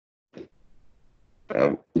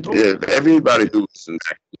Everybody who listens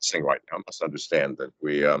right now must understand that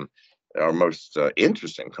our most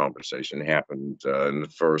interesting conversation happened in the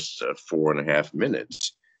first 4.5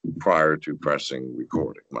 minutes prior to pressing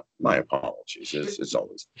recording. My apologies. It's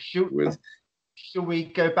always with. Should we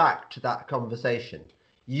go back to that conversation?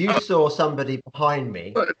 You saw somebody behind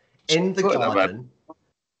me in the garden.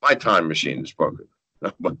 My time machine is broken.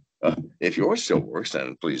 If yours still works,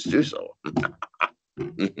 then please do so.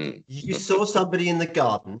 You saw somebody in the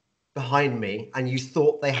garden behind me, and you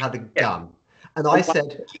thought they had a gun. And I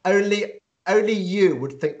said, only you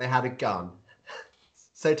would think they had a gun.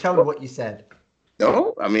 So tell me what you said.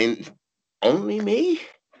 No, I mean, only me?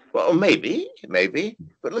 Well, maybe.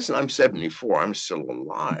 But listen, I'm 74. I'm still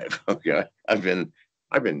alive. Okay, I've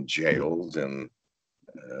been jailed in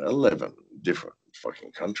 11 different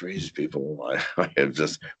fucking countries. People, I have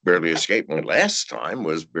just barely escaped. My last time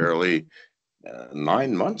was barely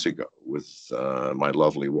 9 months ago with my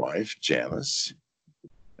lovely wife, Janice,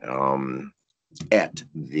 at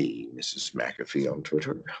the Mrs. McAfee on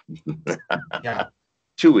Twitter. Yeah.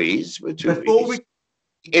 2 E's, but 2 E's.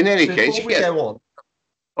 In any case, before we go on.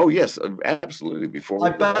 Oh, yes, absolutely. Before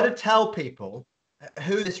I better tell people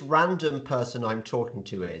who this random person I'm talking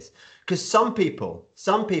to is, because some people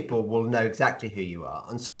will know exactly who you are,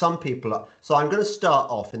 and some people are. So I'm going to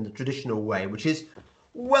start off in the traditional way, which is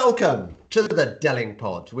welcome to the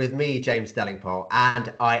Delingpole with me, James Delingpole,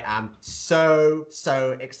 and I am so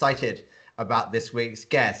excited about this week's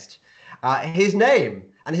guest. His name,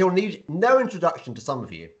 and he'll need no introduction to some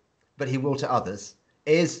of you, but he will to others,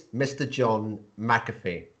 is Mr. John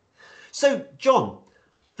McAfee. So, John,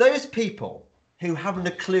 those people who haven't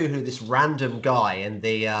a clue who this random guy in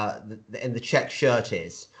the check shirt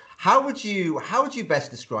is, how would you best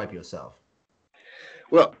describe yourself?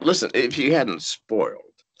 Well, listen, if you hadn't spoiled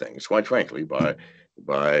things, quite frankly,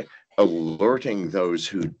 by alerting those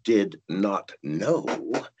who did not know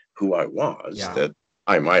who I was, that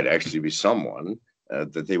I might actually be someone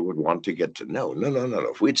that they would want to get to know. No.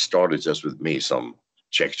 If we'd started just with me, some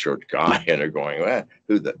check shirt guy, and they're going, well,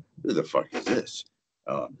 who the fuck is this?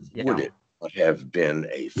 Would it have been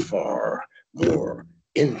a far more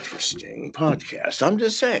interesting podcast? I'm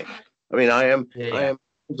just saying. I mean, I am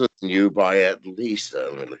older than you by at least,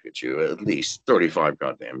 let me look at you, at least 35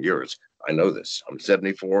 goddamn years. I know this. I'm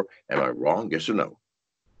 74. Am I wrong? Yes or no?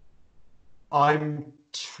 I'm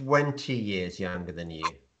 20 years younger than you.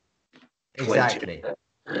 20. Exactly.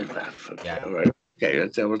 Okay, all right. Okay,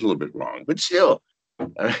 that was a little bit wrong, but still,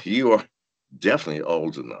 you are definitely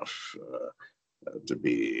old enough to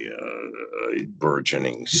be a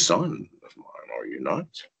burgeoning son of mine, are you not?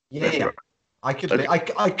 Yeah. I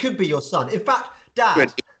could be your son. In fact,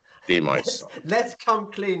 Dad, be my son. Let's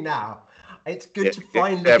come clean now. It's good to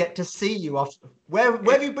finally get to see you. After where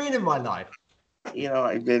have you been in my life? You know,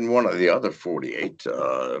 I've been one of the other 48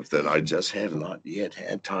 that I just have not yet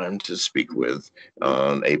had time to speak with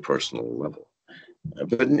on a personal level.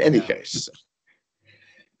 But in any case,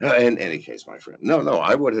 my friend, no,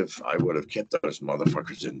 I would have kept those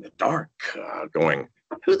motherfuckers in the dark, going,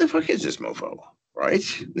 who the fuck is this mofo, right?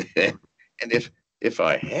 And if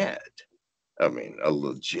I had, I mean, a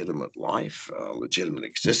legitimate life, a legitimate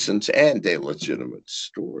existence, and a legitimate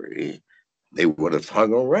story, they would have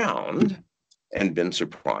hung around and been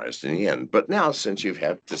surprised in the end. But now, since you've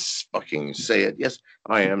had to fucking say it, yes,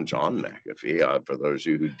 I am John McAfee. For those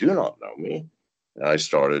of you who do not know me, I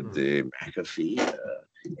started the McAfee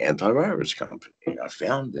antivirus company. I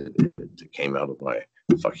founded it. It came out of my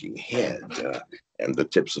fucking head and the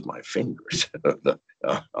tips of my fingers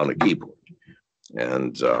on a keyboard.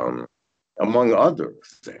 And among other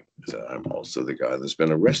things, I'm also the guy that's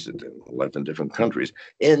been arrested in 11 different countries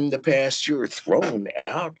in the past year, thrown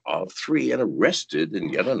out of 3 and arrested in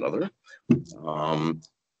yet another.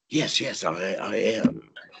 Yes, I am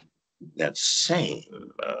that same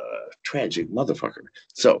tragic motherfucker.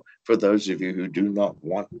 So for those of you who do not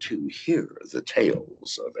want to hear the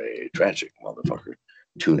tales of a tragic motherfucker,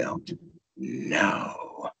 tune out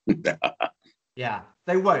now. Yeah,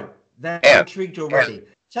 they won't. They're intrigued already.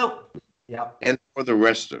 And for the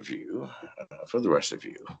rest of you,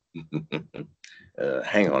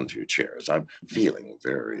 hang on to your chairs. I'm feeling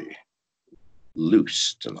very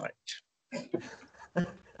loose tonight.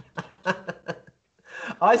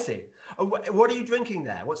 I see. What are you drinking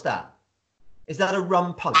there? What's that? Is that a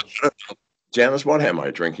rum punch? Janice, what am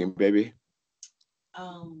I drinking, baby?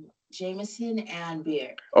 Jameson and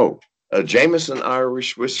beer. Oh, Jameson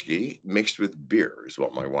Irish whiskey mixed with beer is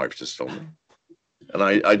what my wife just told me. And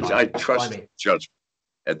I trust judgment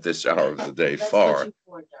at this hour of the day. That's far. What you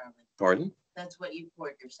pour, darling. Pardon? That's what you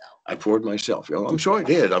poured yourself. I poured myself. You know, I'm sure I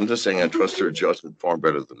did. I'm just saying I trust her judgment far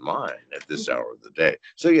better than mine at this hour of the day.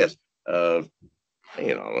 So yes,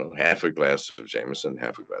 you know, half a glass of Jameson,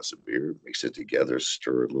 half a glass of beer, mix it together,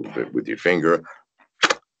 stir a little bit with your finger,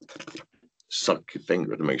 suck your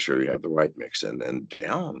finger to make sure you have the right mix, and then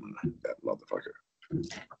down that motherfucker.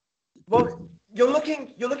 Well, you're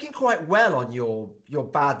looking quite well on your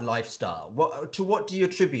bad lifestyle. What do you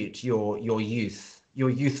attribute your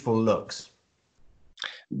youthful looks?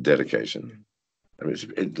 Dedication. I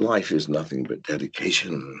mean, life is nothing but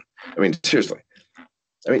dedication. I mean, seriously.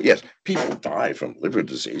 I mean, yes, people die from liver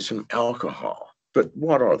disease from alcohol, but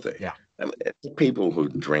what are they? Yeah. I mean, people who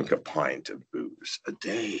drink a pint of booze a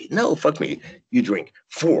day. No, fuck me. You drink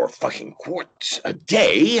 4 fucking quarts a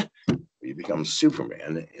day, you become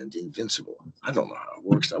Superman and invincible. I don't know how it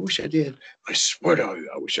works. I wish I did. I swear to you,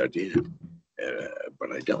 I wish I did,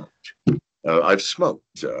 but I don't. I've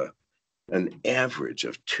smoked an average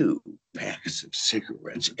of 2 packs of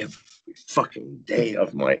cigarettes every fucking day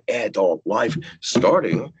of my adult life,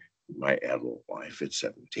 starting my adult life at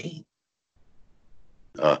 17.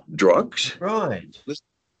 Drugs? Right.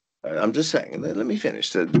 I'm just saying, let me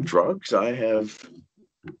finish. The drugs I have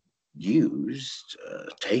used,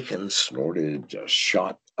 taken, snorted,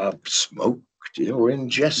 shot up, smoked, or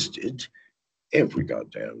ingested every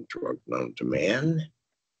goddamn drug known to man,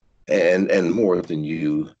 and more than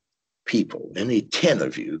you people, any 10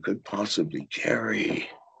 of you could possibly carry.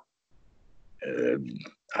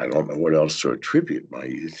 I don't know what else to attribute my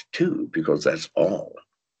youth to, because that's all.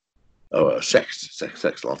 Sex,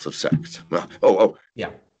 lots of sex.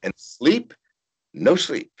 Yeah. And sleep, no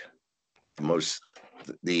sleep.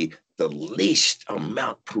 The least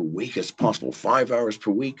amount per week as possible, 5 hours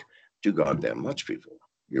per week. Too goddamn much, people.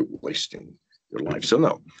 You're wasting your life. So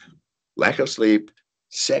no, lack of sleep,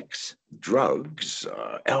 sex, drugs,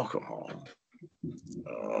 alcohol,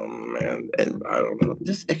 and I don't know,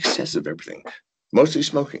 just excessive everything. Mostly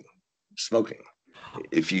smoking.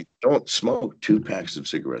 If you don't smoke 2 packs of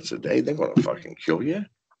cigarettes a day, they're going to fucking kill you.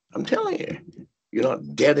 I'm telling you, you're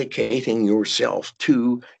not dedicating yourself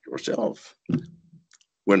to yourself.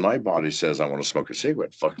 When my body says I want to smoke a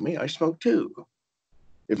cigarette, fuck me, I smoke 2.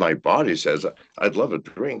 If my body says I'd love a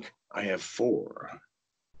drink, I have 4.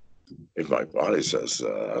 If my body says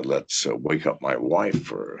let's wake up my wife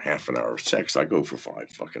for half an hour of sex, I go for 5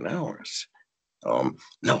 fucking hours.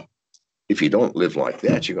 No. If you don't live like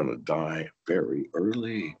that, you're going to die very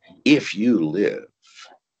early. If you live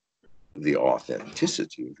the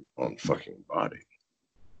authenticity of your own fucking body,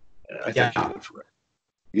 I think you live forever.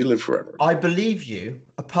 You live forever. I believe you,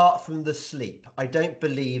 apart from the sleep. I don't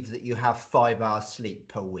believe that you have 5 hours sleep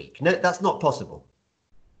per week. No, that's not possible.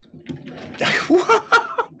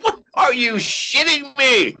 Are you shitting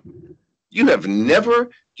me? You've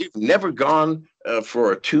never gone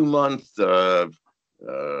for a 2-month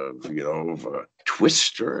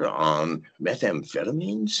twister on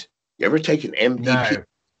methamphetamines? You ever take an MDP? No.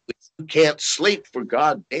 You can't sleep for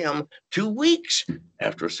goddamn 2 weeks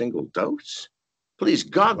after a single dose? Please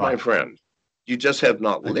God, right. My friend, you just have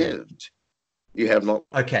not lived. You have not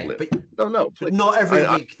lived. But no, but not every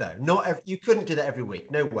week though. You couldn't do that every week.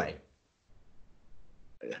 No way.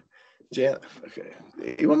 Yeah, okay.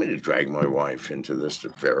 You want me to drag my wife into this to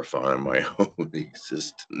verify my own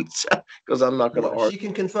existence? Because I'm not going to argue. She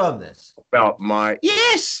can confirm this. About my...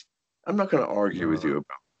 Yes! I'm not going to argue with you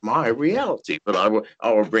about my reality, but I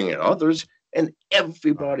will bring in others, and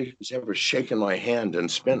everybody who's ever shaken my hand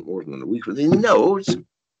and spent more than a week with me knows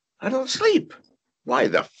I don't sleep. Why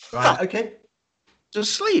the fuck? Okay.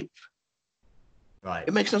 Just sleep. Right.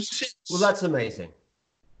 It makes no sense. Well, that's amazing.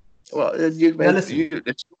 Well,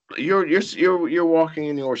 you're walking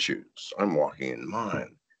in your shoes. I'm walking in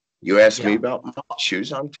mine. You asked me about my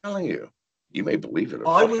shoes. I'm telling you. You may believe it.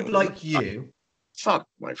 I would like you. Fuck,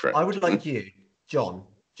 my friend. I would like you, John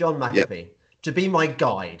McAfee, to be my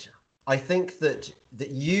guide. I think that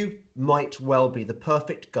you might well be the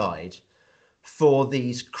perfect guide for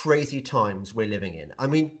these crazy times we're living in. I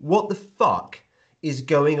mean, what the fuck is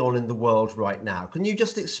going on in the world right now? Can you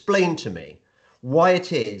just explain to me why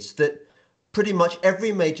it is that pretty much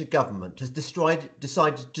every major government has decided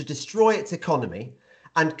to destroy its economy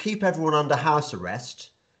and keep everyone under house arrest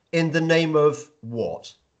in the name of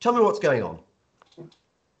what? Tell me what's going on.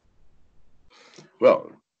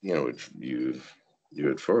 Well, you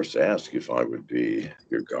would first ask if I would be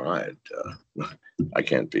your guide. I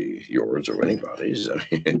can't be yours or anybody's. I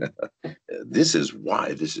mean, this is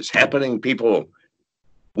why this is happening, people.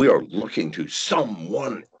 We are looking to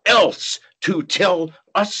someone else to tell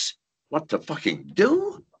us what to fucking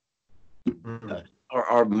do.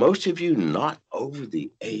 Are most of you not over the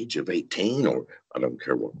age of 18? Or I don't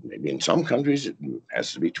care what, maybe in some countries it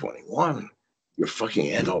has to be 21. You're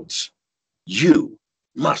fucking adults. You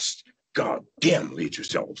must goddamn lead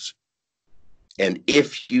yourselves. And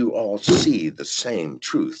if you all see the same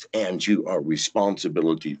truth and you are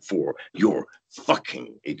responsibility for your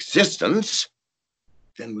fucking existence,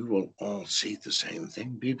 then we will all see the same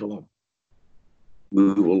thing, people.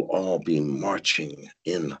 We will all be marching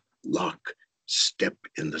in lockstep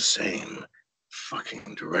in the same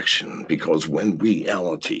fucking direction, because when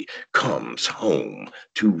reality comes home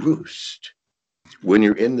to roost, when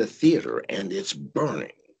you're in the theater and it's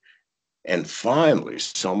burning, and finally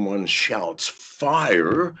someone shouts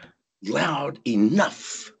fire loud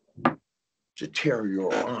enough to tear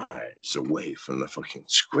your eyes away from the fucking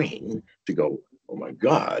screen to go, oh my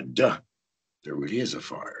God, there really is a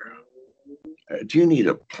fire. Do you need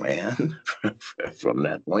a plan from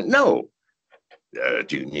that point? No.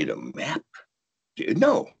 Do you need a map?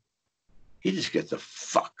 No. You just get the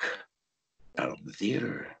fuck out of the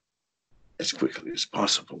theater as quickly as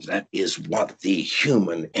possible. That is what the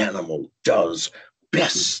human animal does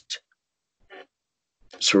best.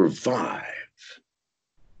 Survive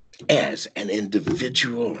as an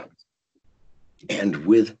individual and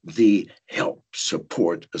with the help,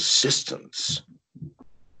 support, assistance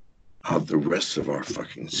of the rest of our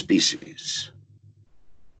fucking species.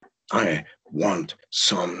 I want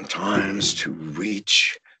sometimes to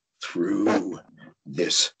reach through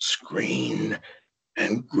this screen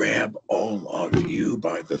and grab all of you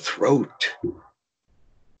by the throat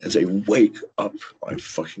as I wake up my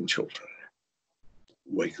fucking children.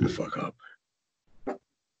 Wake the fuck up.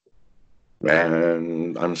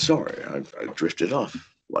 And I'm sorry, I drifted off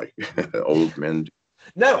like old men do.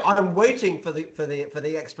 No, I'm waiting for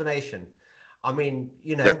the explanation. I mean,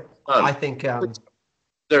 you know, I think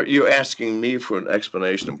you're asking me for an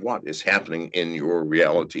explanation of what is happening in your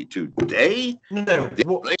reality today? no.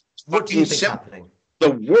 What do you think is happening?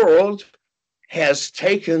 The world has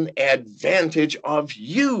taken advantage of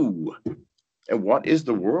you. And what is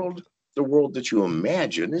the world? The world that you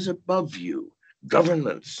imagine is above you.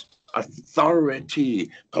 Governments, authority,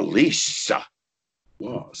 police,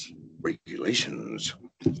 laws, regulations,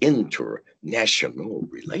 international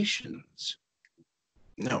relations.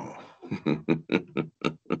 No.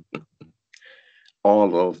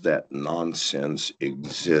 All of that nonsense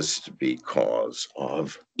exists because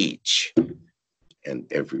of each and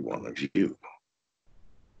every one of you.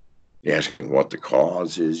 You're asking what the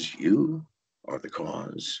cause is? You are the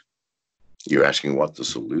cause. You're asking what the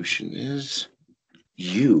solution is?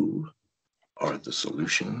 You are the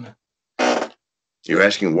solution. You're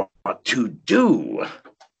asking what to do?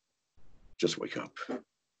 Just wake up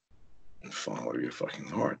and follow your fucking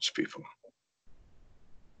hearts, people.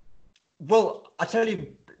 Well, I tell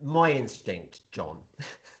you, my instinct, John,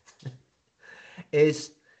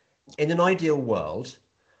 is in an ideal world,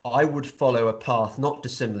 I would follow a path not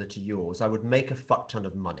dissimilar to yours. I would make a fuck ton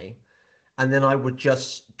of money, and then I would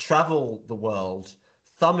just travel the world,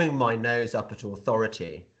 thumbing my nose up at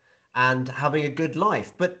authority and having a good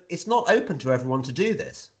life. But it's not open to everyone to do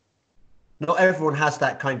this. Not everyone has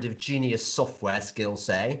that kind of genius software skill,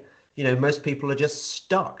 say. You know, most people are just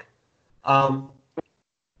stuck.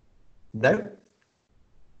 No?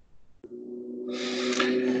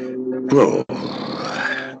 Well,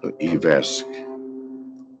 you've asked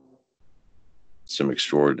some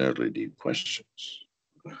extraordinarily deep questions,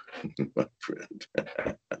 my friend.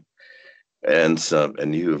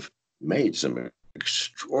 And you have made some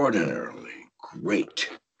extraordinarily great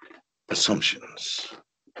assumptions.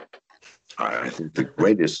 I think the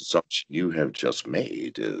greatest assumption you have just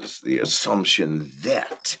made is the assumption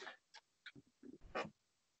that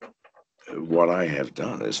what I have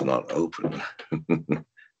done is not open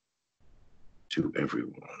to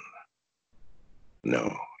everyone.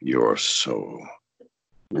 No, you're so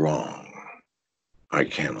wrong. I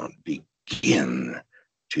cannot begin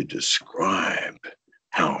to describe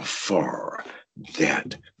how far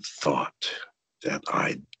that thought, that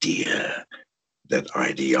idea, that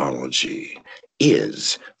ideology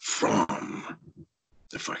is from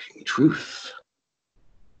the fucking truth.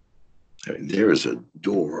 I mean, there is a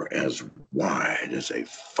door as wide as a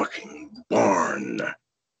fucking barn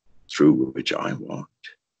through which I walked.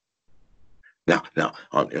 Now,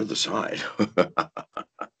 on the other side,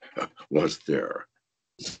 was there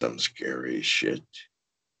some scary shit?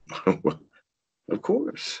 Of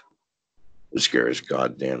course. The scariest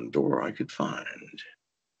goddamn door I could find.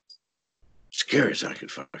 Scariest I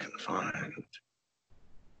could fucking find.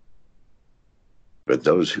 But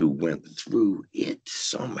those who went through it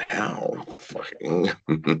somehow fucking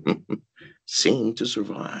seemed to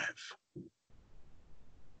survive.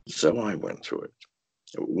 So I went through it.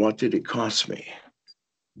 What did it cost me?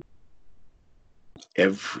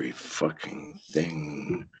 Every fucking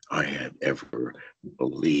thing I had ever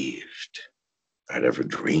believed, I'd ever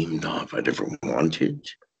dreamed of, I'd ever wanted,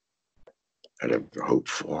 I'd ever hoped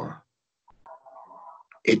for.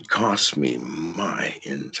 It cost me my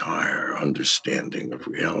entire understanding of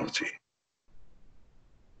reality.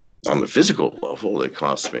 On the physical level, it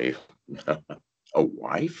cost me a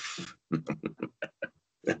wife,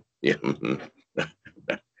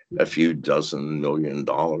 a few dozen $1 million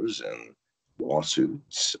in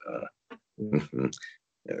lawsuits,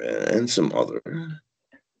 and some other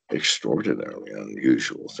extraordinarily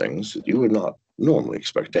unusual things that you would not normally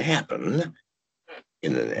expect to happen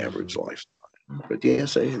in an average lifetime. But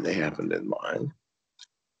yes, they happened in mine.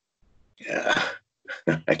 Yeah,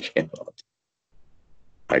 I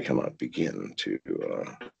cannot begin to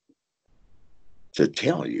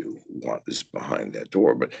tell you what is behind that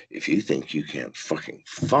door. But if you think you can't fucking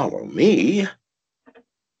follow me,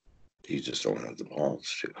 you just don't have the balls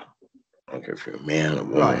to. I don't care if you're a man, a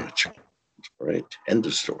woman, a child, right? End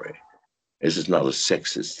of story. This is not a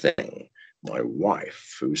sexist thing. My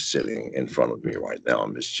wife, who's sitting in front of me right now,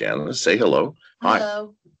 Miss Janice, say hello.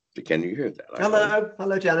 Hello. Hi. Can you hear that?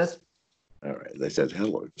 Hello, Janice. All right. They said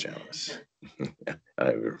hello, Janice. I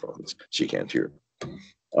have earphones. She can't hear.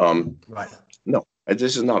 Right. No,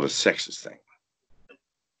 this is not a sexist thing.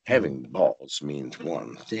 Having balls means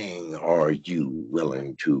one thing. Are you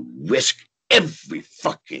willing to risk every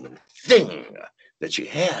fucking thing that you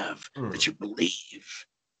have, that you believe,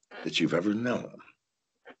 that you've ever known,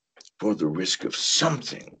 for the risk of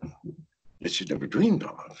something that you never dreamed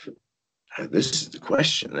of? This is the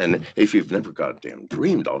question. And if you've never goddamn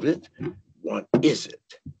dreamed of it, what is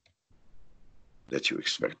it that you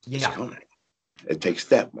expect is coming? It takes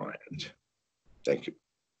that mind. Thank you.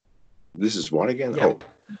 This is what again? Yeah. Oh,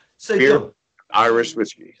 so beer, John, Irish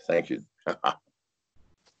whiskey. Thank you.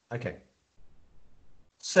 okay.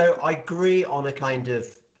 So I agree on a kind of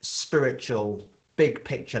spiritual, big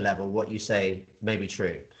picture level, what you say may be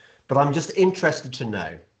true. But I'm just interested to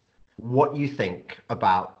know what you think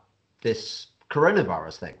about this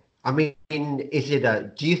coronavirus thing. I mean, is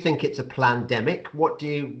it do you think it's a pandemic? What do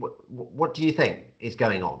you think is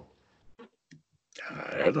going on?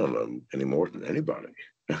 I don't know any more than anybody.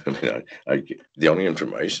 I mean, the only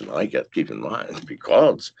information I get, keep in mind,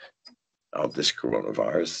 because of this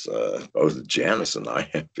coronavirus, both Janice and I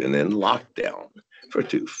have been in lockdown for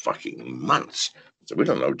 2 fucking months. So we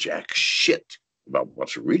don't know jack shit about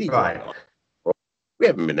what's really going on. We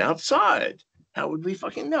haven't been outside. How would we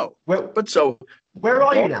fucking know? Well, but so where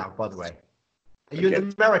are you now, by the way? Are you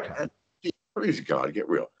in America? Please God, get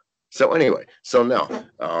real. So anyway, so now,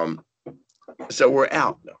 so we're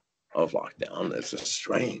out now of lockdown. It's a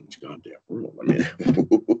strange goddamn rule. I mean,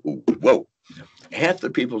 whoa. Half the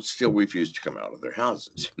people still refuse to come out of their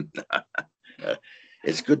houses.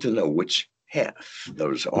 It's good to know which half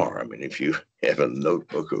those are. I mean, if you have a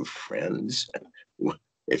notebook of friends,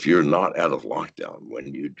 if you're not out of lockdown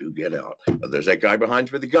when you do get out, there's that guy behind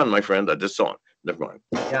you with the gun, my friend. I just saw him. Never mind.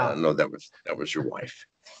 Yeah. No, that was your wife.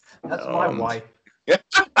 That's my wife.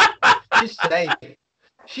 She's safe.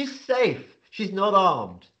 She's safe. She's not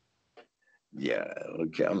armed. Yeah,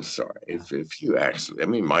 okay, I'm sorry. If you actually, I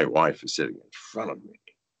mean, my wife is sitting in front of me.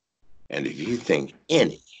 And if you think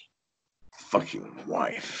any fucking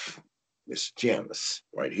wife, Miss Janice,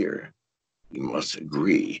 right here, you must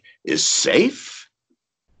agree, is safe,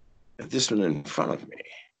 this one in front of me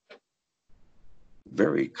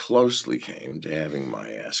very closely came to having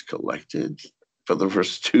my ass collected for the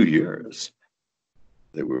first 2 years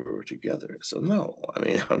that we were together. So no, I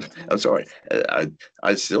mean, I'm sorry.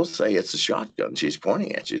 I still say it's a shotgun. She's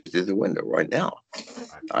pointing at you through the window right now.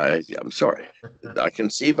 I'm sorry. I can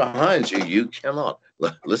see behind you. You cannot.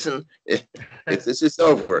 Listen, if this is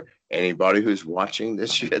over, anybody who's watching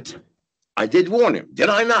this shit, I did warn him. Did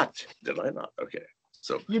I not? Did I not? Okay.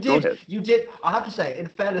 So you did. Go ahead. You did. I have to say, in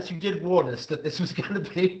fairness, you did warn us that this was going to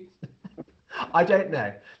be. I don't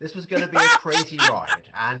know. This was going to be a crazy ride,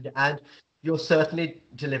 and you're certainly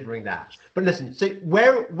delivering that. But listen, so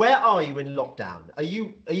where are you in lockdown? Are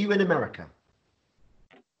you in America?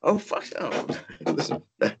 Oh fuck no! Listen,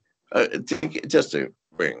 just to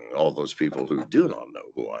bring all those people who do not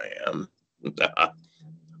know who I am.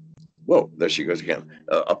 Whoa, there she goes again.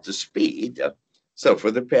 Up to speed. So for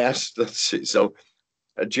the past, let's see. So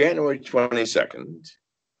January 22nd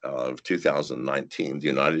of 2019, the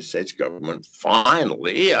United States government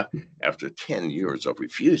finally, after 10 years of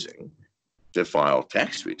refusing, to file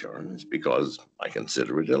tax returns because I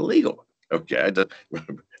consider it illegal. Okay,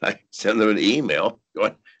 I send them an email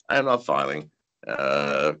going, I'm not filing,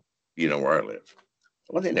 where I live.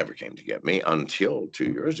 Well, they never came to get me until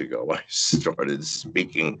 2 years ago. I started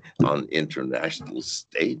speaking on international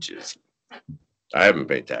stages. I haven't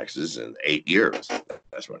paid taxes in 8 years.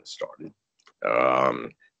 That's when it started.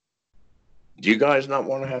 Do you guys not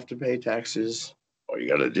want to have to pay taxes? All you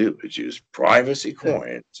got to do is use privacy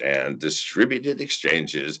coins and distributed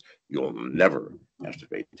exchanges. You'll never have to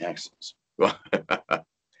pay taxes. Well,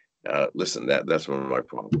 listen, that's when my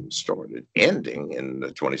problems started, ending in the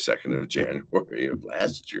 22nd of January of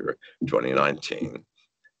last year, 2019,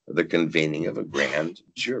 the convening of a grand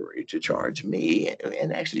jury to charge me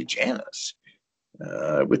and actually Janice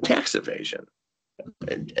with tax evasion.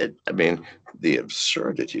 I mean, the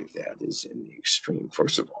absurdity of that is in the extreme.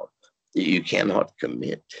 First of all, you cannot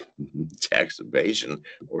commit tax evasion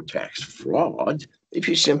or tax fraud if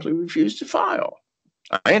you simply refuse to file.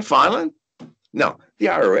 I ain't filing. No, the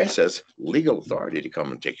IRS has legal authority to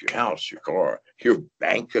come and take your house, your car, your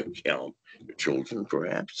bank account, your children,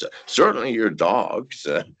 perhaps, certainly your dogs,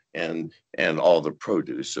 and all the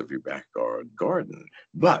produce of your backyard garden.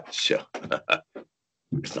 But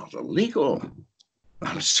it's not illegal.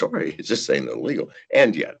 I'm sorry, it's just ain't illegal.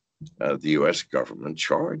 And yet, the U.S. government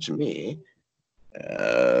charged me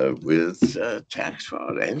with tax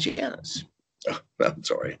fraud and Janice. Oh, I'm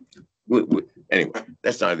sorry. Anyway,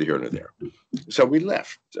 that's neither here nor there. So we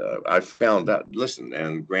left. I found out, listen,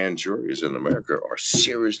 and grand juries in America are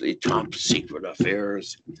seriously top secret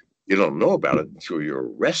affairs. You don't know about it until you're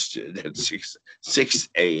arrested at 6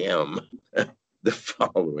 a.m. the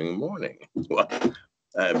following morning. Well,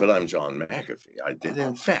 but I'm John McAfee. I did,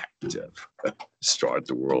 in fact, start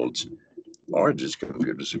the world's largest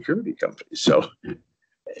computer security company. So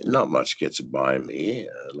not much gets by me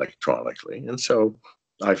electronically. And so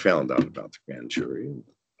I found out about the grand jury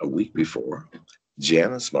a week before.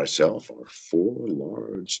 Janice, myself, our 4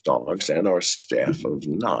 large dogs, and our staff of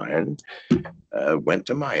 9 went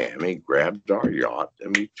to Miami, grabbed our yacht,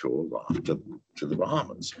 and we toured off to the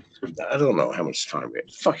Bahamas. I don't know how much time we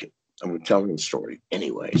had. Fuck it. I'm telling the story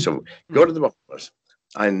anyway. So go to the Bahamas.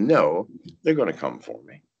 I know they're going to come for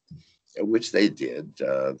me, which they did.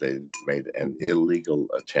 They made an illegal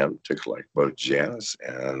attempt to collect both Janice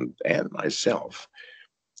and myself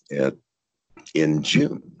in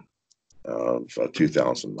June of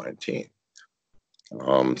 2019.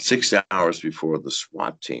 6 hours before the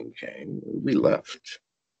SWAT team came, we left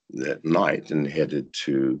that night and headed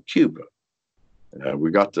to Cuba. We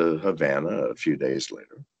got to Havana a few days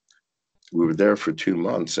later. We were there for 2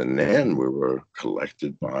 months, and then we were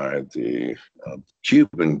collected by the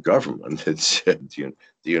Cuban government that said the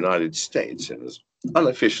United States, and it was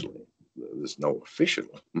unofficially, there's no official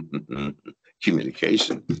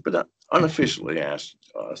communication, but unofficially asked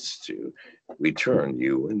us to return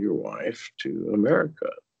you and your wife to America.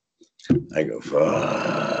 I go,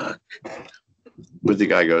 fuck. But the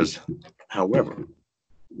guy goes, however,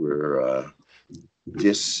 we're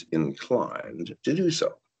disinclined to do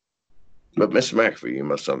so. But Mr. McAfee, you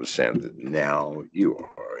must understand that now you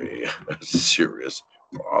are a serious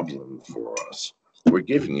problem for us. We're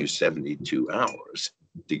giving you 72 hours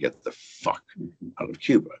to get the fuck out of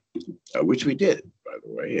Cuba, which we did, by the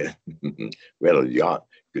way. We had a yacht.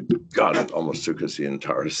 Good God, it almost took us the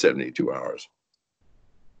entire 72 hours.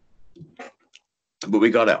 But we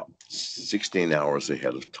got out 16 hours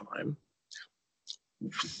ahead of time.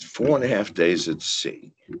 4.5 days at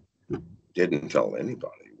sea. Didn't tell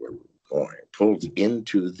anybody where we were going. Pulled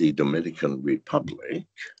into the Dominican Republic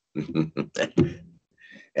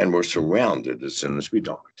and were surrounded as soon as we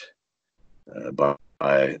docked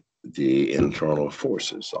by the internal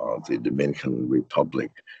forces of the Dominican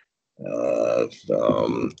Republic.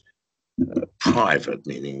 Private,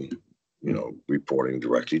 meaning, reporting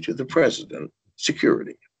directly to the president,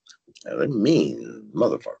 security. They're mean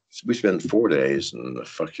motherfuckers. We spent 4 days in the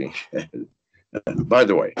fucking. By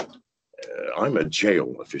the way, I'm a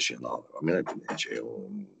jail aficionado. I mean, I've been in jail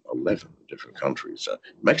in 11 different countries.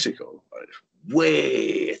 Mexico,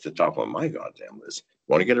 way at the top of my goddamn list.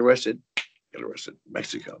 Want to get arrested? Get arrested.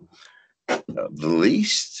 Mexico. The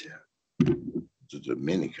least, the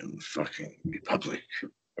Dominican fucking Republic.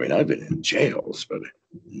 I mean, I've been in jails, but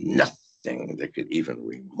nothing that could even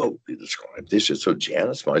remotely describe this. So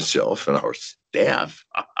Janice, myself, and our staff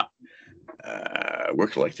were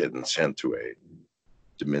collected and sent to a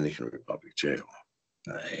Dominican Republic jail.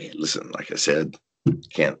 Listen, like I said,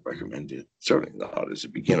 can't recommend it. Certainly not as a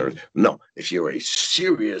beginner. No, if you're a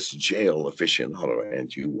serious jail aficionado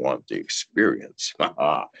and you want the experience of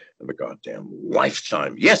a goddamn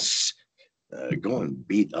lifetime, yes, go and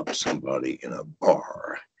beat up somebody in a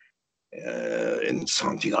bar in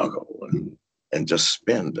Santiago and just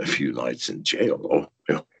spend a few nights in jail.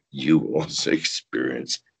 Oh, you will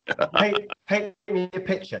experience. Paint me a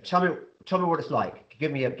picture. Tell me what it's like.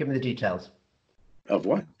 Give me the details. Of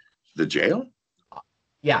what? The jail?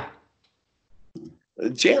 Yeah.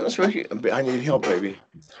 Janice, I need help, baby.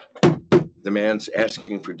 The man's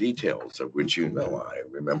asking for details, of which I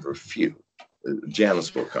remember few.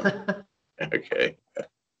 Janice will come. Okay.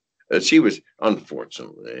 She was,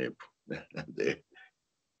 unfortunately, the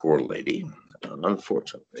poor lady,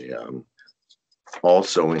 unfortunately,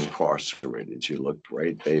 also incarcerated. She looked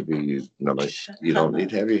great, baby. You don't need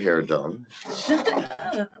to have your hair done.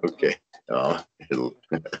 Okay.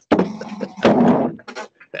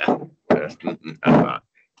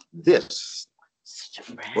 This.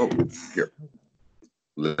 Whoa, here.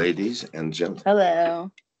 Ladies and gentlemen.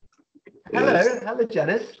 Hello. Hello,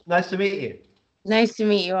 Janice. Nice to meet you. Nice to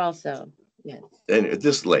meet you also. Yes. And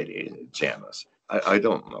this lady, Janice, I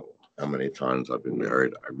don't know how many times I've been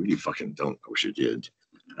married. I really fucking don't know. She did.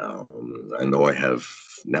 I know I have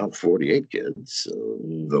now 48 kids.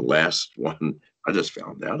 The last one I just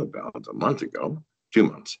found out about a month ago, 2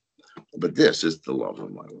 months. But this is the love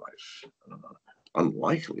of my life.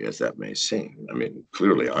 Unlikely as that may seem. I mean,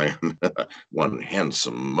 clearly I am one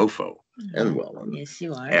handsome mofo. And well, yes,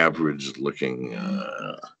 you are. Average looking,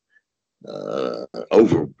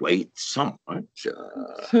 overweight, somewhat,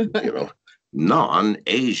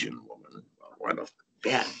 non-Asian woman. Well, right off the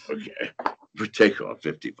bat, okay, for take off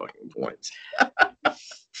 50 fucking points.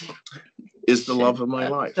 Is the love of my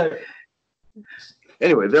life.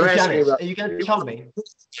 Anyway, they're asking Janice, about. Are you going to tell me?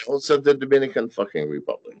 Also, the Dominican fucking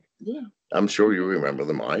Republic. Yeah. I'm sure you remember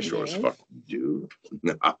them. I sure as fuck do.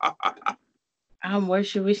 Where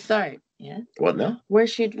should we start? Yeah. What now? Where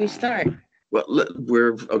should we start? Well,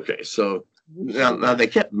 we're okay. So now they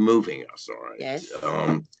kept moving us. All right. Yes.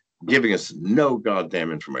 Giving us no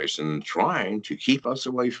goddamn information, trying to keep us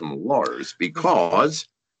away from lawyers because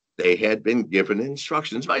they had been given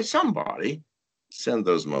instructions by somebody. Send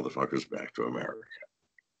those motherfuckers back to America.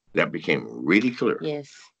 That became really clear.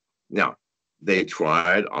 Yes. Now, they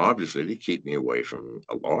tried, obviously, to keep me away from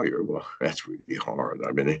a lawyer. Well, that's really hard.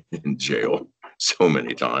 I've been in jail so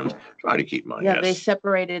many times. Try to keep my They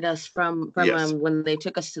separated us from when they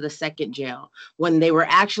took us to the second jail, when they were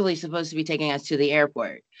actually supposed to be taking us to the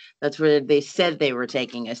airport. That's where they said they were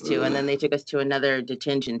taking us to. And then they took us to another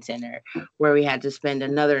detention center where we had to spend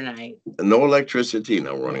another night. No electricity,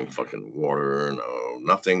 no running fucking water, no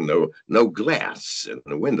nothing, no glass in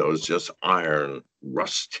the windows, just iron,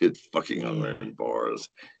 rusted fucking iron bars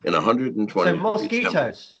in 120. So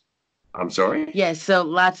mosquitoes. I'm sorry? Yes, so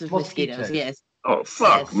lots of mosquitoes, yes. Oh,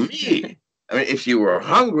 fuck me. I mean, if you were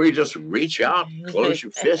hungry, just reach out, close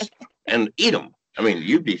your fist, and eat them. I mean,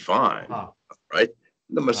 you'd be fine, right?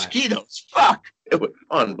 The mosquitoes, fuck. It was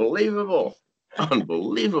unbelievable.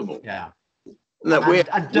 Unbelievable. Yeah.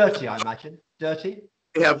 And dirty, I imagine. Dirty?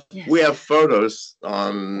 We have photos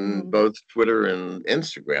on both Twitter and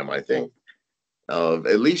Instagram, I think, of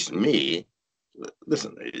at least me.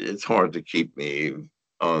 Listen, it's hard to keep me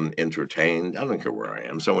entertained. I don't care where I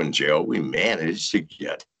am. So in jail, we managed to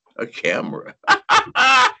get a camera.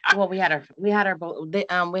 Well, we had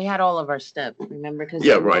all of our stuff. Remember? Because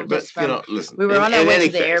right. But listen, we were on our way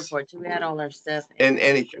to the airport, so we had all our stuff. In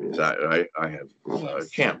any case, I have a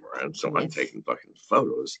camera, and so I'm taking fucking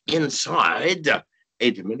photos inside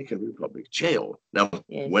a Dominican Republic jail. Now,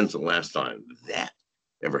 when's the last time that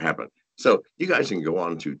ever happened? So you guys can go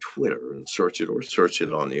on to Twitter and search it, or search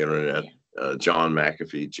it on the internet. John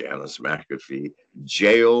McAfee, Janice McAfee,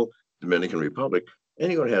 jail, Dominican Republic.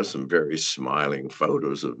 And you're going to have some very smiling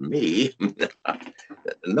photos of me.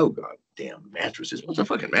 No goddamn mattresses. What's a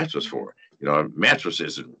fucking mattress for?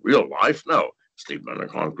 Mattresses in real life? No. Sleeping on a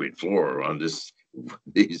concrete floor on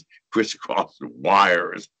these crisscross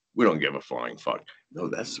wires. We don't give a flying fuck. No,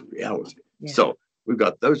 that's the reality. Yeah. So we've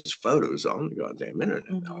got those photos on the goddamn internet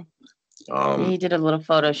now. You did a little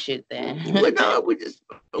photo shoot there.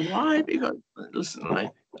 Why? Because, listen,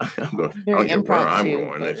 I don't care where I'm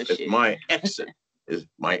going. If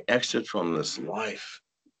my exit from this life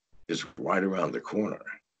is right around the corner,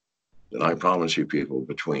 then I promise you people,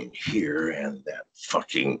 between here and that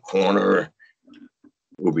fucking corner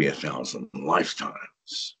will be 1,000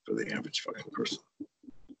 lifetimes for the average fucking person.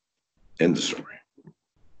 End of story.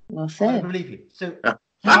 Well said. I believe you. So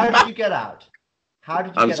how did you get out? How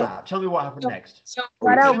did you get out? Tell me what happened next. So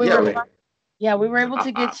Yeah, we were able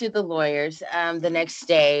to get to the lawyers the next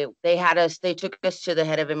day. They took us to the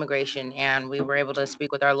head of immigration, and we were able to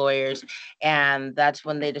speak with our lawyers. And that's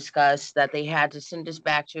when they discussed that they had to send us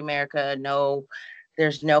back to America. No,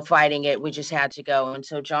 there's no fighting it. We just had to go. And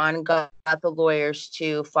so John got the lawyers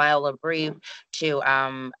to file a brief to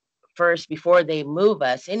first, before they move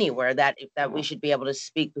us anywhere, that we should be able to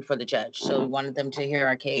speak before the judge. So we wanted them to hear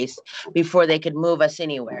our case before they could move us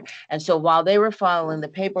anywhere. And so while they were filing the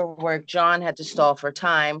paperwork, John had to stall for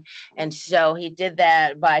time. And so he did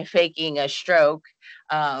that by faking a stroke.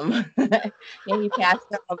 Yeah, he passed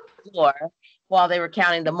out on the floor while they were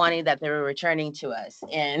counting the money that they were returning to us.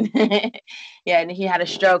 And yeah, and he had a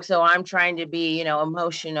stroke. So I'm trying to be,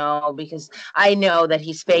 emotional because I know that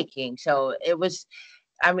he's faking. So it was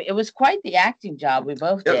quite the acting job we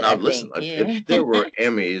both did. Now, listen, if there were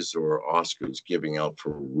Emmys or Oscars giving out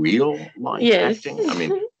for real life acting, I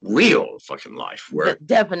mean, real fucking life, where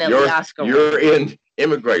definitely Oscar. You're in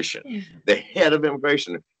immigration, the head of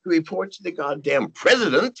immigration, who reports to the goddamn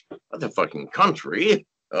president of the fucking country,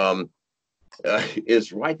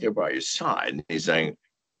 is right there by your side. And he's saying,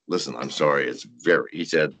 listen, I'm sorry, he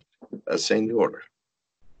said, senor,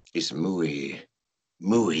 it's muy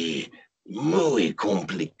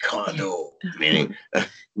complicado, meaning,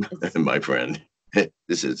 my friend,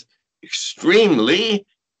 this is extremely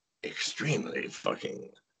fucking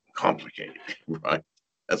complicated, right?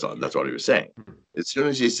 That's what he was saying. As soon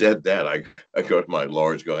as he said that, I go to my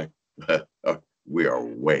lawyers going, we are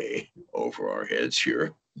way over our heads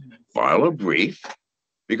here. File a brief,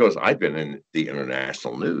 because I've been in the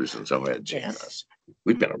international news, and so had Janice.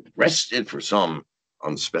 We've been arrested for some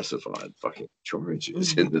unspecified fucking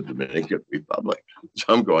charges in the Dominican Republic. So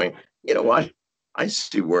I'm going, you know what? I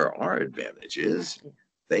see where our advantage is.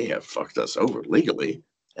 They have fucked us over legally,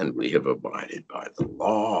 and we have abided by the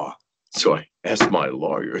law. So I asked my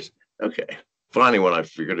lawyers, okay, finally when I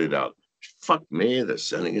figured it out, fuck me, they're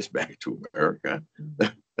sending us back to America.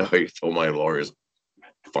 I told my lawyers,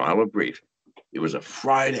 file a brief. It was a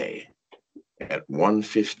Friday at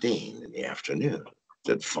 1:15 in the afternoon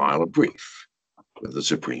that file a brief with the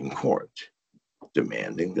Supreme Court,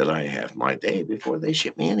 demanding that I have my day before they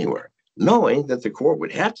ship me anywhere, knowing that the court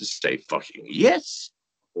would have to say fucking yes,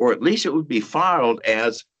 or at least it would be filed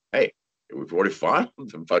as, hey, we've already filed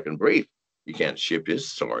the fucking brief. You can't ship his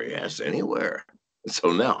sorry ass anywhere.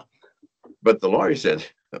 So now, but the lawyer said,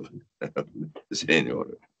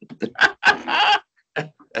 Senor,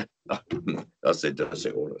 I'll say,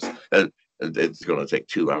 orders. And it's going to take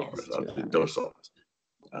 2 hours.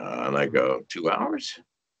 And I go, 2 hours?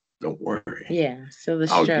 Don't worry. Yeah. So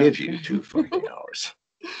I'll give you 2 fucking hours.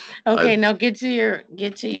 Okay, now get to your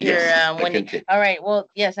all right. Well,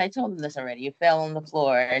 yes, I told him this already. You fell on the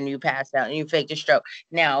floor and you passed out and you faked a stroke.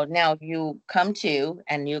 Now you come to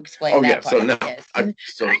and you explain that part.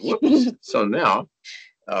 So now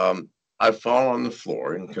I fall on the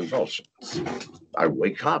floor in convulsions. I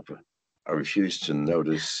wake up. I refuse to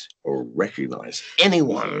notice or recognize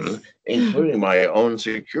anyone, including my own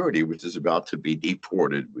security, which is about to be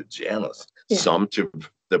deported with Janice. Yeah. Some to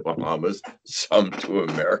the Bahamas, some to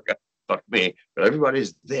America. Fuck me. But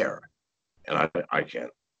everybody's there. And I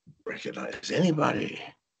can't recognize anybody.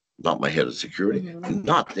 Not my head of security,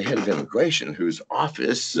 not the head of immigration, whose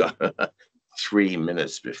office 3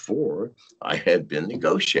 minutes before I had been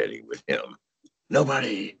negotiating with him.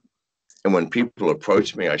 Nobody. And when people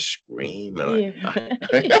approach me, I scream and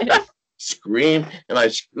I scream and I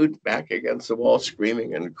scoot back against the wall,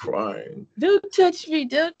 screaming and crying. Don't touch me!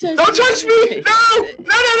 Don't touch me!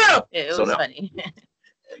 No! It was funny.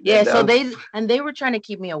 Yeah, so they were trying to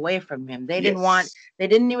keep me away from him. They didn't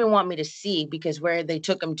even want me to see, because where they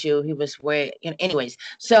took him to, he was anyways.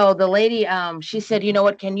 So the lady, she said, you know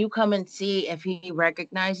what, can you come and see if he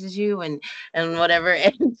recognizes you and whatever.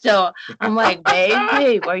 And so I'm like,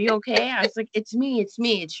 babe, are you okay? I was like, it's me,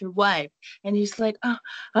 it's your wife. And he's like, oh,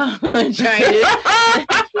 I'm trying to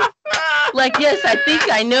like, yes, I think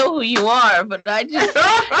I know who you are, but I just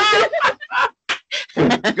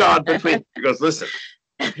God, because listen,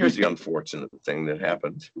 here's the unfortunate thing that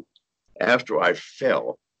happened. After I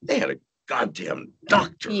fell, they had a goddamn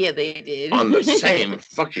doctor. Yeah, they did. On the same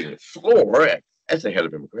fucking floor as the head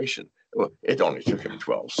of immigration. Well, it only took him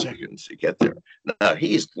 12 seconds to get there. Now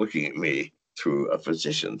he's looking at me through a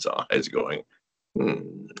physician's eyes going,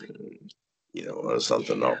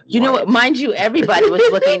 something else. You know what? Mind you, everybody was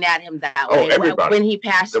looking at him that way. Everybody. When he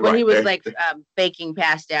passed, when he was like faking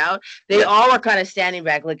passed out, they all were kind of standing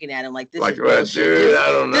back looking at him like, this is bullshit. Dude,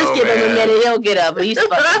 I don't know, just give him a minute, he'll get up. He's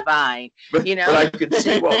fucking fine. But I could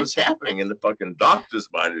see what was happening in the fucking doctor's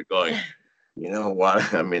mind. Going, you know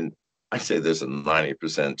what? I mean, I say there's a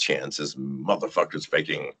 90% chance this motherfucker's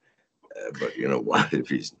faking. But you know what? If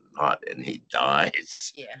he's not and he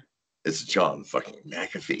dies, it's John fucking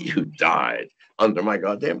McAfee who died under my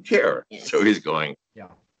goddamn care. Yes. So he's going,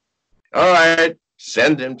 all right,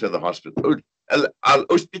 send him to the hospital. Al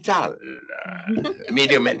hospital,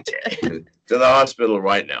 immediatamente, to the hospital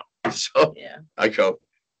right now. So I go,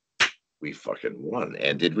 we fucking won.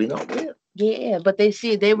 And did we not win? Yeah, but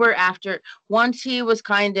they were after, once they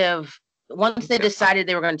decided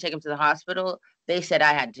they were going to take him to the hospital, they said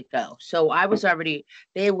I had to go. So I was already,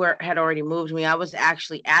 had already moved me. I was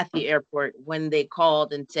actually at the airport when they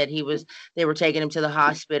called and said they were taking him to the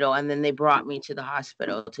hospital, and then they brought me to the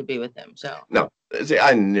hospital to be with him. So no, see,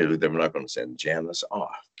 I knew they were not going to send Janice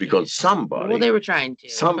off because they were trying to.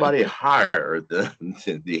 Somebody hired the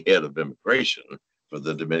head of immigration for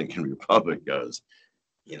the Dominican Republic goes,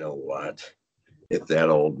 you know what? If that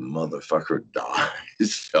old motherfucker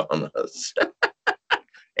dies on us,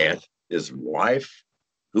 and his wife,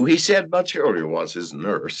 who he said much earlier was his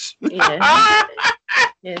nurse, that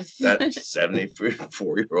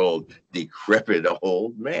 74-year-old decrepit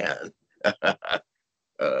old man,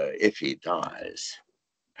 if he dies,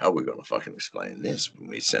 how are we going to fucking explain this when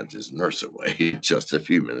we sent his nurse away just a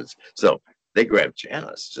few minutes? So they grabbed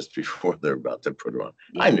Janice just before they're about to put her on.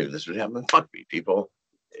 I knew this would happen. Fuck me, people.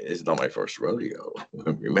 It's not my first rodeo,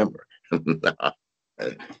 remember.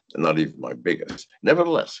 Not even my biggest.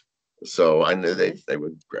 Nevertheless, so I knew they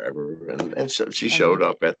would grab her, and so she showed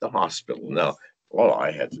up at the hospital. Now, all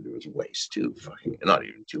I had to do was waste not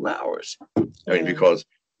even 2 hours. I mean, because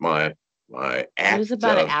my act... It was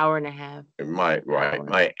about an hour and a half.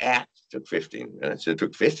 My act took 15 minutes. It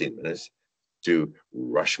took 15 minutes to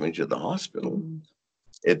rush me to the hospital. Mm-hmm.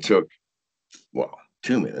 It took,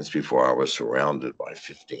 2 minutes before I was surrounded by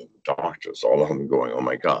 15 doctors, all of them going, oh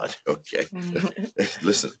my God, okay.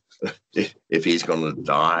 Listen, if he's going to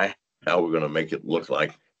die, how are we going to make it look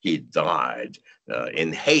like he died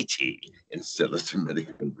in Haiti instead of the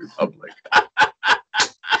Dominican Republic?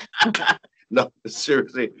 No,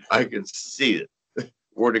 seriously, I can see it.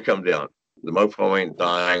 Word to come down. The mofo ain't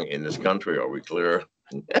dying in this country, are we clear?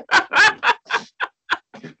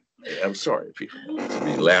 I'm sorry, people, to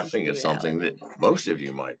be laughing at something that most of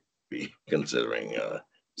you might be considering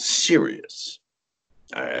serious.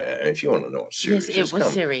 If you want to know what's serious, it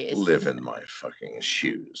was serious. Live in my fucking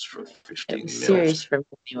shoes for 15 minutes. Serious for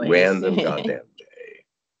me. Random goddamn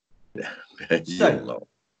day. So,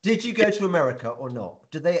 did you go to America or not?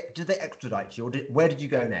 Did they extradite you, or where did you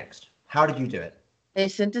go next? How did you do it? They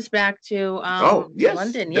sent us back to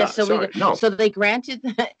London. Yes, so they granted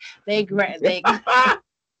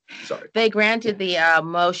they granted the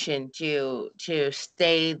motion to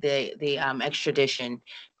stay the extradition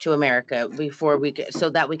to America before so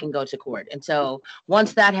that we can go to court. And so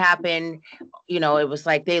once that happened, it was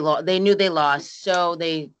like they knew they lost, so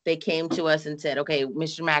they came to us and said, okay,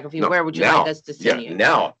 Mr. McAfee, where would you like us to send you?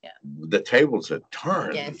 Now the tables have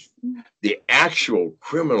turned. Yes. The actual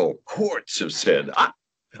criminal courts have said,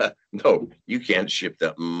 no, you can't ship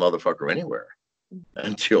that motherfucker anywhere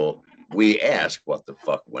until we ask what the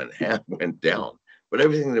fuck went down. But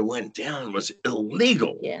everything that went down was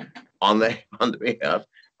illegal on the behalf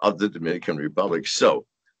of the Dominican Republic. So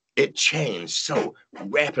it changed so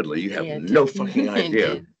rapidly. You have no fucking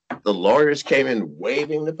idea. The lawyers came in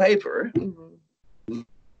waving the paper. Mm-hmm.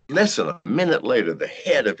 Less than a minute later, the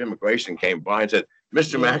head of immigration came by and said,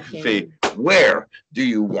 Mr. McAfee, where do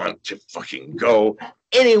you want to fucking go?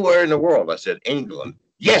 Anywhere in the world. I said, England.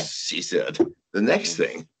 Yes, he said. The next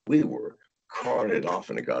thing, we were carted off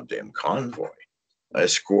in a goddamn convoy,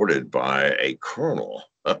 escorted by a colonel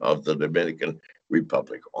of the Dominican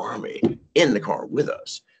Republic Army in the car with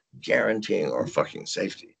us, guaranteeing our fucking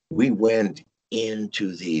safety. We went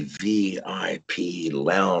into the VIP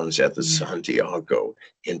lounge at the Santiago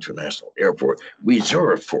International Airport,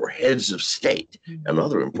 reserved for heads of state and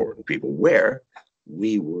other important people, where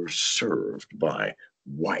we were served by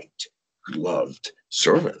white gloved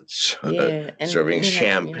servants, serving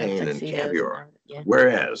champagne and caviar.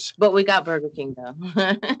 Whereas, but we got Burger King though.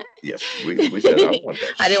 Yes, we said I want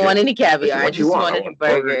that. I didn't want any caviar. I just wanted a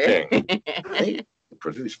burger. They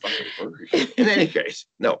produce fucking Burger King. In any case,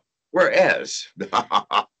 no. Whereas,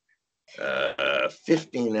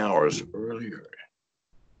 15 hours earlier,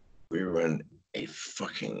 we were in a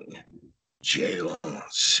fucking jail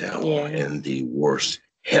cell in the worst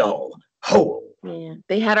hell hole. Yeah,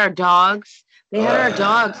 they had our dogs.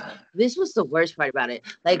 This was the worst part about it.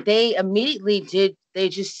 Like, they immediately they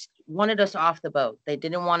just wanted us off the boat. They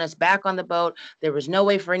didn't want us back on the boat. There was no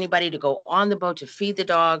way for anybody to go on the boat to feed the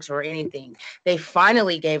dogs or anything. They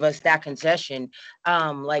finally gave us that concession,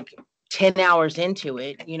 like 10 hours into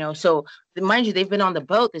it, so mind you, they've been on the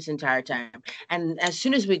boat this entire time. And as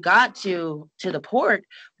soon as we got to the port,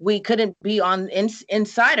 we couldn't be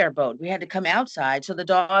inside our boat. We had to come outside. So the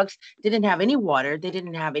dogs didn't have any water. They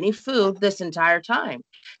didn't have any food this entire time,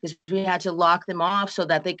 because we had to lock them off so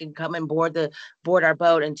that they could come and board our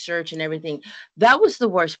boat and search and everything. That was the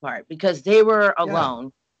worst part, because they were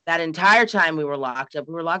alone. That entire time we were locked up.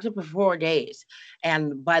 We were locked up for 4 days.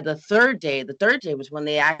 And by the third day was when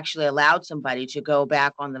they actually allowed somebody to go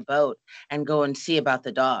back on the boat and go and see about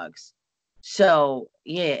the dogs. So,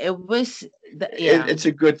 yeah, it was... It's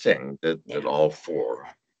a good thing that all 4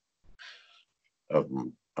 of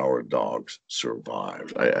our dogs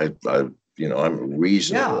survived. I'm a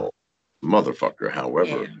reasonable motherfucker.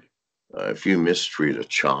 However, if you mistreat a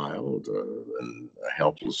child, and a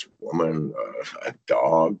helpless woman, a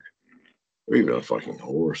dog, or even a fucking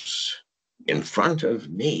horse in front of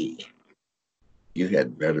me, you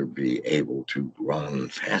had better be able to run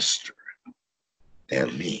faster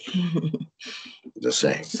than me. The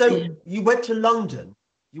same. So you went to London.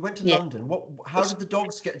 London. How did the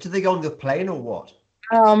dogs get? Did they go on the plane or what?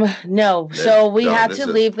 No. So we had to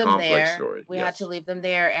leave them there. Story. We had to leave them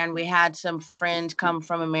there, and we had some friends come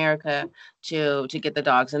from America to get the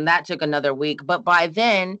dogs, and that took another week. But by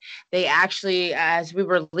then, they actually, as we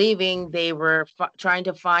were leaving, they were trying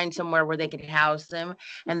to find somewhere where they could house them,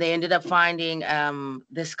 and they ended up finding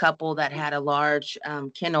this couple that had a large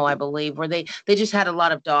kennel, I believe, where they just had a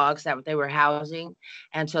lot of dogs that they were housing,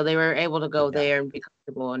 and so they were able to go there and be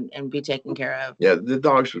comfortable and be taken care of. Yeah, the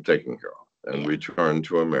dogs were taken care of. And returned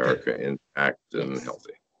to America intact and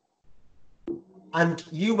healthy. And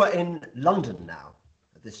you were in London now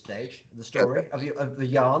at this stage of the story of the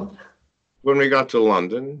yarn. When we got to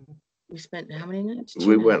London, we spent how many nights?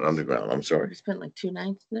 We went underground. I'm sorry. We spent like 2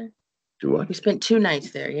 nights there. Do what? We spent 2 nights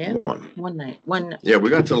there. Yeah. One night. Yeah, we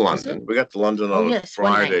got to London. We got to London on a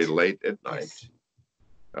Friday late at night.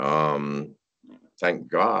 Yes. Thank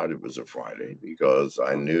God it was a Friday, because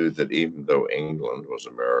I knew that even though England was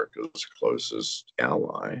America's closest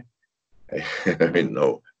ally,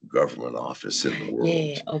 no government office in the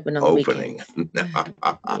world opening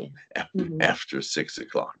after 6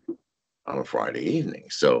 o'clock on a Friday evening.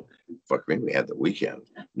 So, fuck me, we had the weekend.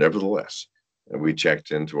 Nevertheless, we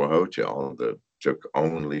checked into a hotel that took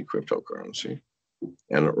only cryptocurrency,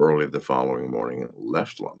 and early the following morning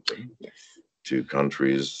left London. Yes. To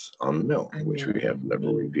countries unknown, which we have never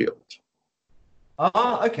revealed.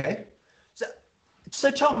 Okay.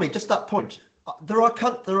 So tell me, just that point. There are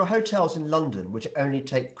hotels in London which only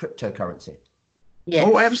take cryptocurrency. Yes.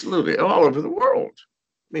 Oh, absolutely, all over the world.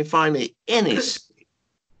 I mean, find me any city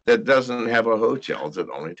that doesn't have a hotel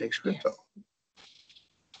that only takes crypto.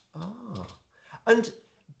 Yes. And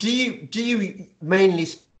do you mainly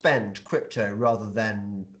spend crypto rather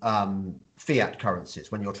than fiat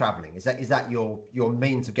currencies when you're traveling? Is that your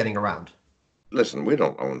means of getting around? Listen, we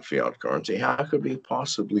don't own fiat currency. How could we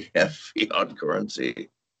possibly have fiat currency?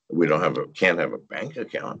 We can't have a bank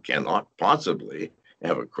account, cannot possibly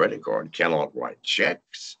have a credit card, cannot write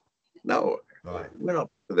checks. No, we're not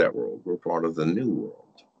part of that world. We're part of the new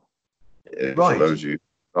world. For those of you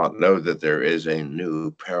who don't know that there is a new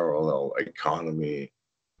parallel economy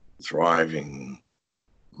thriving,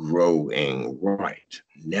 growing right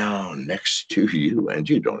now next to you, and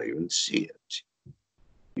you don't even see it.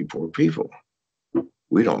 You poor people.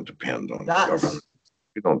 We don't depend on government.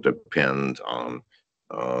 We don't depend on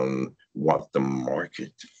what the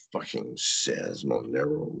market fucking says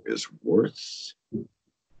Monero is worth.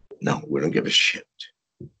 No, we don't give a shit.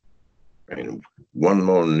 I mean, 1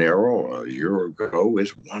 Monero a year ago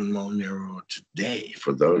is 1 Monero today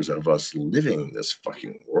for those of us living this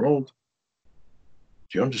fucking world.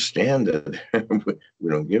 Do you understand that we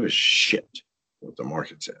don't give a shit what the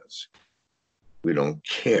market says? We don't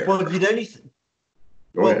care. Well, you'd only...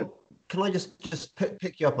 Go ahead. Can I just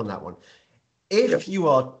pick you up on that one? If you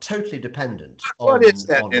are totally dependent on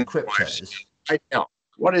cryptos... Right now,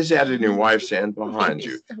 what is that in your wife's hand behind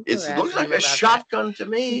you? It looks like a shotgun to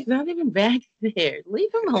me. He's not even back there.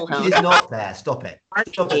 Leave him alone. He's not there. Stop it.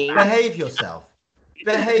 Stop it. Behave yourself.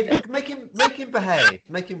 Behave. Make him behave.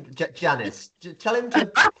 Make him Janice. Tell him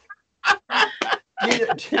to.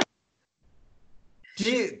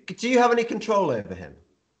 Do you have any control over him?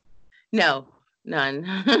 No, none.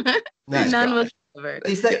 No, none whatsoever.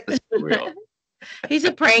 He's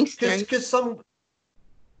a prankster. Because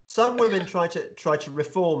some women try to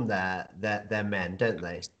reform their men, don't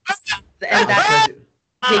they? And that's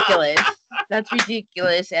ridiculous. That's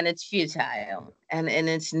ridiculous, and it's futile, and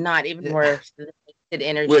it's not even worth the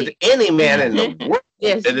energy. With any man in the world,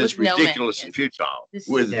 it is ridiculous and futile.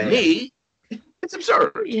 With me, It's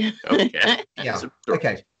absurd. Yeah. Okay. Yeah.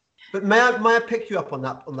 Okay. But may I pick you up on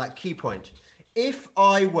that key point? If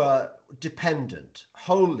I were dependent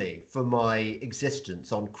wholly for my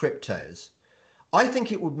existence on cryptos, I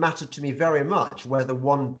think it would matter to me very much whether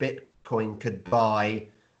one Bitcoin could buy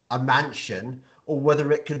a mansion or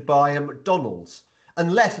whether it could buy a McDonald's,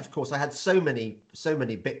 unless, of course, I had so many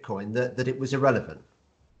Bitcoin that it was irrelevant.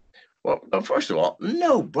 Well, first of all,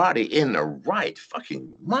 nobody in the right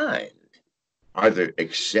fucking mind either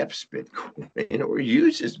accepts Bitcoin or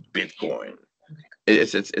uses Bitcoin.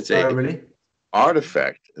 It's a really?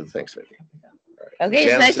 artifact. Thanks, Vicky. Okay,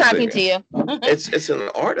 it's nice talking to you. It's an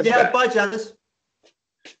artifact. Yeah, bye, Janice.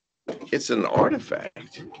 It's an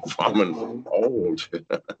artifact from an old,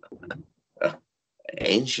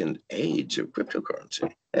 ancient age of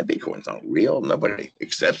cryptocurrency. And Bitcoin's not real. Nobody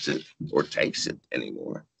accepts it or takes it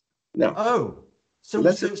anymore. No. Oh, so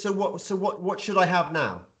what should I have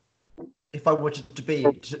now? If I wanted to be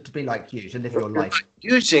like you, to live your life.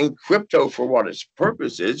 Using crypto for what its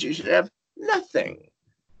purpose is, you should have nothing.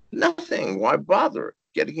 Nothing. Why bother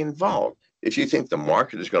getting involved? If you think the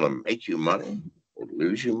market is going to make you money or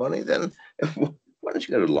lose you money, then why don't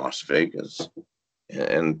you go to Las Vegas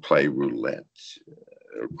and play roulette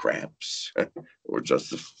or craps or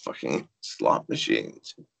just the fucking slot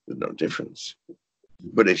machines? There's no difference.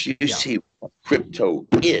 But if you see what crypto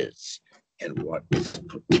is and what its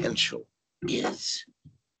potential is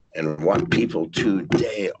and what people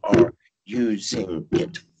today are using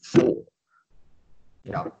it for.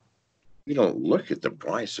 Yeah. You don't look at the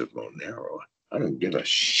price of Monero. I don't give a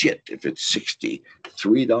shit if it's $63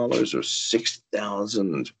 or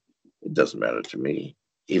 $6,000. It doesn't matter to me,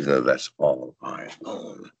 even though that's all I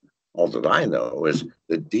own. All that I know is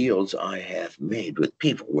the deals I have made with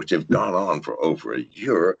people, which have gone on for over a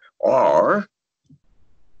year, are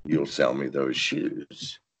you'll sell me those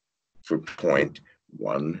shoes for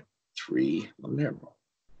 0.13 Monero.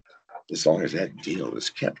 As long as that deal is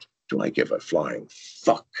kept, do I give a flying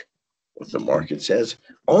fuck what the market says?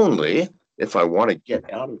 Only if I want to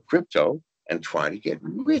get out of crypto and try to get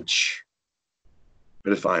rich.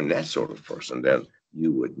 But if I'm that sort of person, then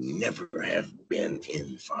you would never have been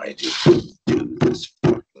invited to this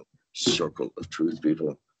fucking circle of truth,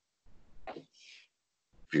 people.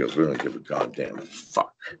 Because we don't give a goddamn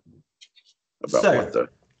fuck about what the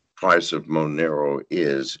price of Monero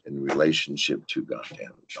is in relationship to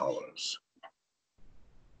goddamn dollars.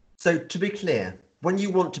 So to be clear, when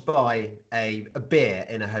you want to buy a beer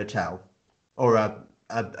in a hotel or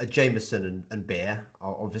a Jameson and beer,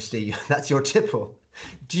 obviously that's your tipple.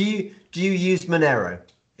 Do you use Monero?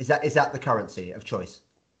 Is that the currency of choice?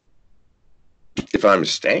 If I'm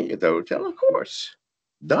staying at the hotel, of course.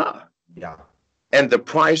 Duh. Yeah. And the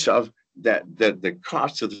price of that, the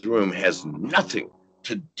cost of the room has nothing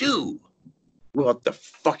to do with what the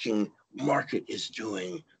fucking market is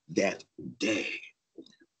doing that day.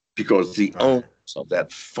 Because the owners of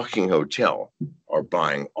that fucking hotel are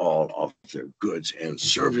buying all of their goods and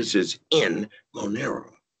services in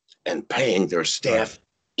Monero and paying their staff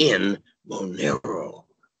in Monero.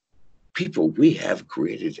 People, we have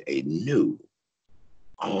created a new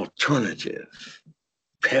alternative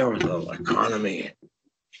parallel economy,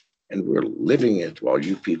 and we're living it while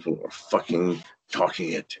you people are fucking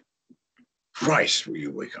talking it. Christ, will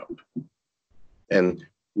you wake up? And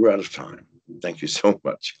we're out of time. Thank you so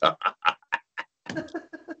much.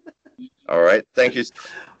 All right. Thank you.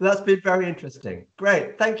 Well, that's been very interesting.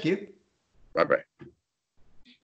 Great. Thank you. Bye-bye.